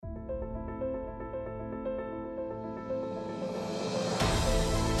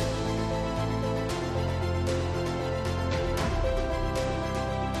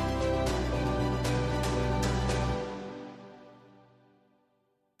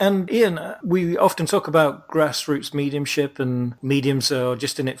And Ian, we often talk about grassroots mediumship and mediums are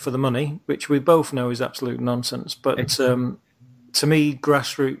just in it for the money, which we both know is absolute nonsense. But to me,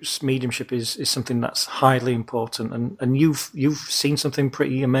 grassroots mediumship is something that's highly important, and you've seen something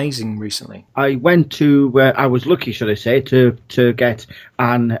pretty amazing recently. I went to I was lucky, should I say, to get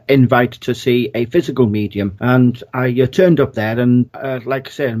an invite to see a physical medium, and I turned up there, and like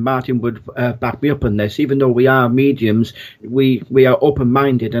I said, Martin would back me up on this. Even though we are mediums, we are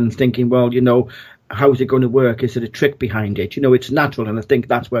open-minded and thinking, well, how's it going to work? Is there a trick behind it? It's natural, and I think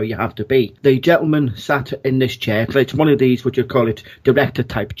that's where you have to be. The gentleman sat in this chair. It's one of these, what you call it, director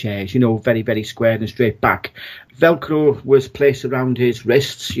type chairs, very, very square and straight back. Velcro was placed around his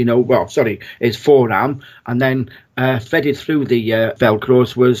wrists, his forearm, and then threaded through the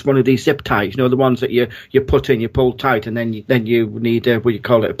Velcros was one of these zip ties, the ones that you put in, you pull tight, and then you need what you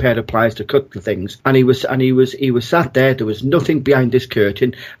call it, a pair of pliers to cut the things. And he was sat there. There was nothing behind this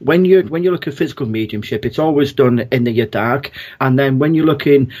curtain. When you look at physical mediumship, it's always done in the dark. And then when you look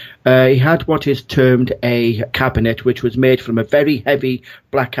in, he had what is termed a cabinet, which was made from a very heavy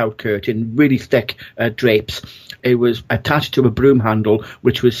blackout curtain, really thick drapes. It was attached to a broom handle,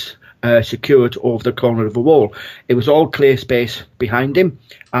 which was secured over the corner of a wall. It was all clear space behind him,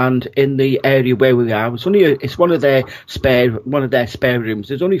 and in the area where we are, it's one of their spare rooms.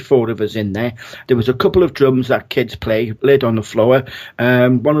 There's only 4 of us in there. There was a couple of drums that kids play laid on the floor,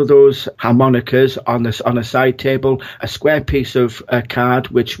 one of those harmonicas on a side table, a square piece of card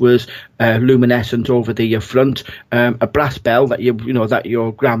which was luminescent over the front, a brass bell that that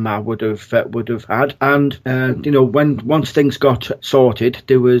your grandma would have had, and once things got sorted,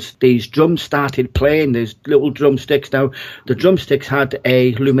 there was these drums started playing. There's little drumsticks. Now the drumsticks had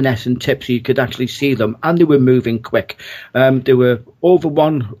a luminescent tip, so you could actually see them, and they were moving quick. They were over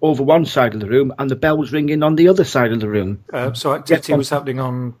one side of the room, and the bell was ringing on the other side of the room. So activity was happening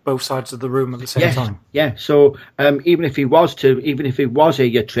on both sides of the room at the same time. Yeah. So even if it was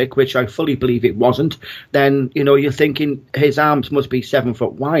a trick, which I fully believe it wasn't, then you're thinking his arms must be 7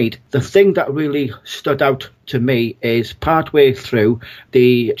 foot wide. The thing that really stood out to me is partway through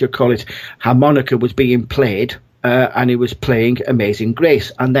the harmonica was being played. And he was playing Amazing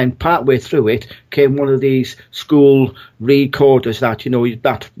Grace, and then partway through it came one of these school recorders that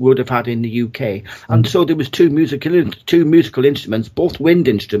that would have had in the UK, and so there was two musical instruments, both wind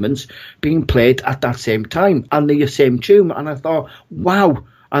instruments, being played at that same time and the same tune, and I thought, wow.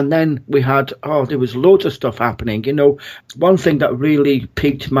 And then we had, there was loads of stuff happening. One thing that really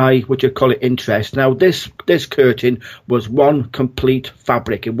piqued my, interest. Now, this curtain was one complete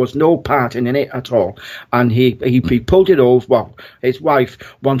fabric. It was no parting in it at all. And he pulled it over. Well, his wife,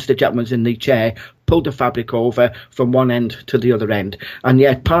 once the gentleman's in the chair, pulled the fabric over from one end to the other end. And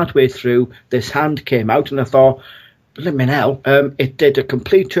yet, partway through, this hand came out, and I thought, blimmin' hell, it did a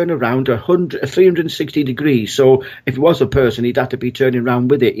complete turnaround, 360 degrees. So if it was a person, he'd have to be turning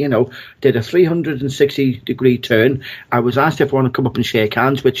around with it, did a 360 degree turn. I was asked if I want to come up and shake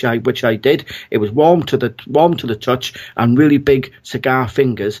hands, which I did. It was warm to the touch and really big cigar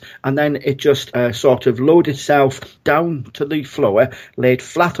fingers. And then it just sort of lowered itself down to the floor, laid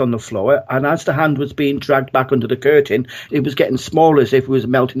flat on the floor. And as the hand was being dragged back under the curtain, it was getting smaller as if it was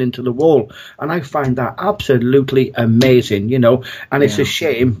melting into the wall. And I find that absolutely amazing, and it's a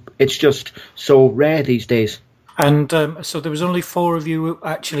shame it's just so rare these days. And so there was only 4 of you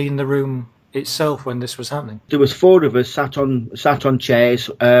actually in the room itself when this was happening? There was 4 of us sat on chairs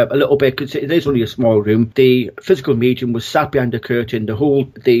a little bit, because it is only a small room. The physical medium was sat behind the curtain the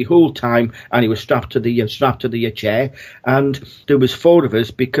whole time, and he was strapped to the chair. And there was 4 of us,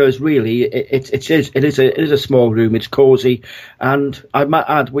 because really it is a small room. It's cosy, and I might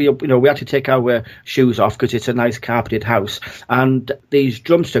add we had to take our shoes off because it's a nice carpeted house. And these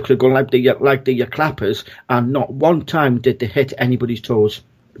drumsticks are going like the clappers, and not one time did they hit anybody's toes.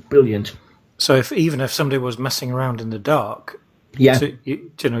 Brilliant. So even if somebody was messing around in the dark, you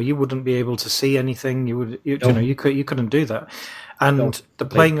wouldn't be able to see anything. You couldn't do that. And the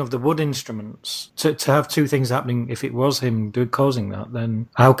playing of the wood instruments, to have 2 things happening, if it was him causing that, then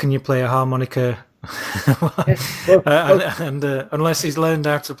how can you play a harmonica? Unless he's learned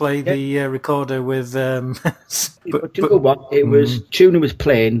how to play the recorder with. But you know what? It was tune he was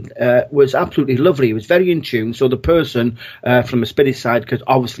playing was absolutely lovely. It was very in tune. So the person from a spirit side could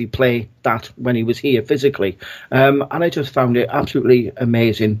obviously play that when he was here physically, and I just found it absolutely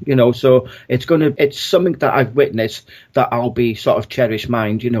amazing. So it's something that I've witnessed that I'll be sort of cherish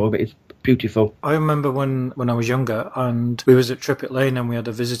mind. It's beautiful. I remember when I was younger, and we was at Trippett Lane, and we had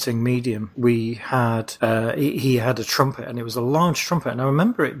a visiting medium. We had he had a trumpet, and it was a large trumpet, and I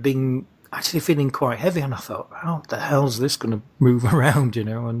remember it being actually feeling quite heavy, and I thought, how the hell's this going to move around,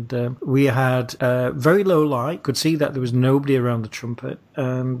 And we had very low light, could see that there was nobody around the trumpet,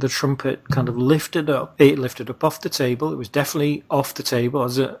 and the trumpet kind of lifted up. It lifted up off the table. It was definitely off the table.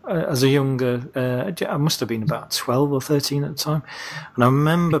 As a younger, I must have been about 12 or 13 at the time, and I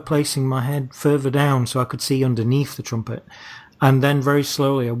remember placing my head further down so I could see underneath the trumpet. And then very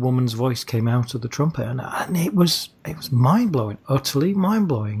slowly a woman's voice came out of the trumpet, and it was mind-blowing, utterly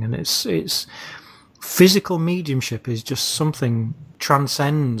mind-blowing. And it's physical mediumship is just something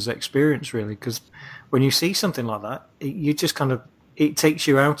transcends experience, really, because when you see something like that, you just kind of, it takes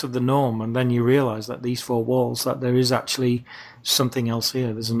you out of the norm, and then you realise that these four walls, that there is actually something else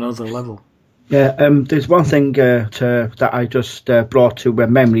here. There's another level. Yeah, there's one thing that I just brought to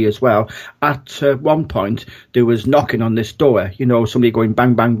memory as well. At one point, there was knocking on this door, somebody going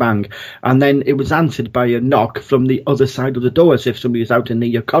bang, bang, bang. And then it was answered by a knock from the other side of the door, as if somebody was out in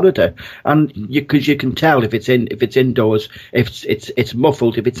the corridor. And because you can tell if it's indoors, if it's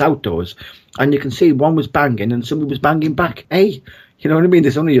muffled, if it's outdoors. And you can see one was banging and somebody was banging back. Hey, you know what I mean?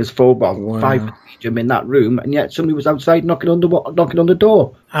 There's only 5 medium in that room, and yet somebody was outside knocking on the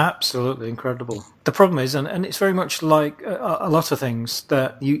door. Absolutely incredible. The problem is, and it's very much like a lot of things,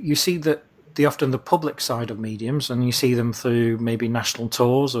 that you see that often the public side of mediums, and you see them through maybe national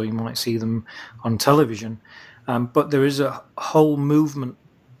tours, or you might see them on television. But there is a whole movement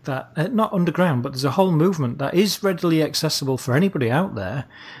that, not underground, but there's a whole movement that is readily accessible for anybody out there.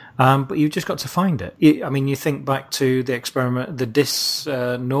 But you've just got to find it. You think back to the experiment, the Dis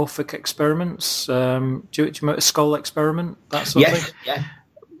Norfolk experiments, do you remember Skull experiment, that sort of thing? Yeah.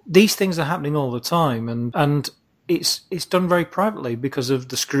 These things are happening all the time, and it's done very privately because of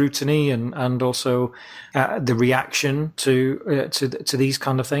the scrutiny and also the reaction to these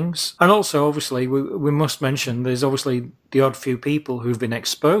kind of things. And also, obviously, we must mention there's obviously the odd few people who've been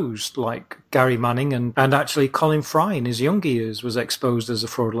exposed, like Gary Manning and actually Colin Fry in his younger years was exposed as a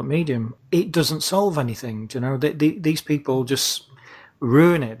fraudulent medium. It doesn't solve anything, these people just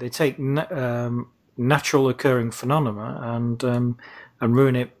ruin it. They take natural occurring phenomena and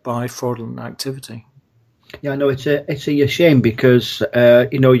ruin it by fraudulent activity. Yeah, no, it's a shame because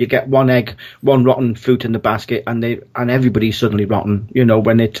you get one rotten fruit in the basket, and everybody's suddenly rotten.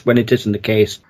 When it isn't the case.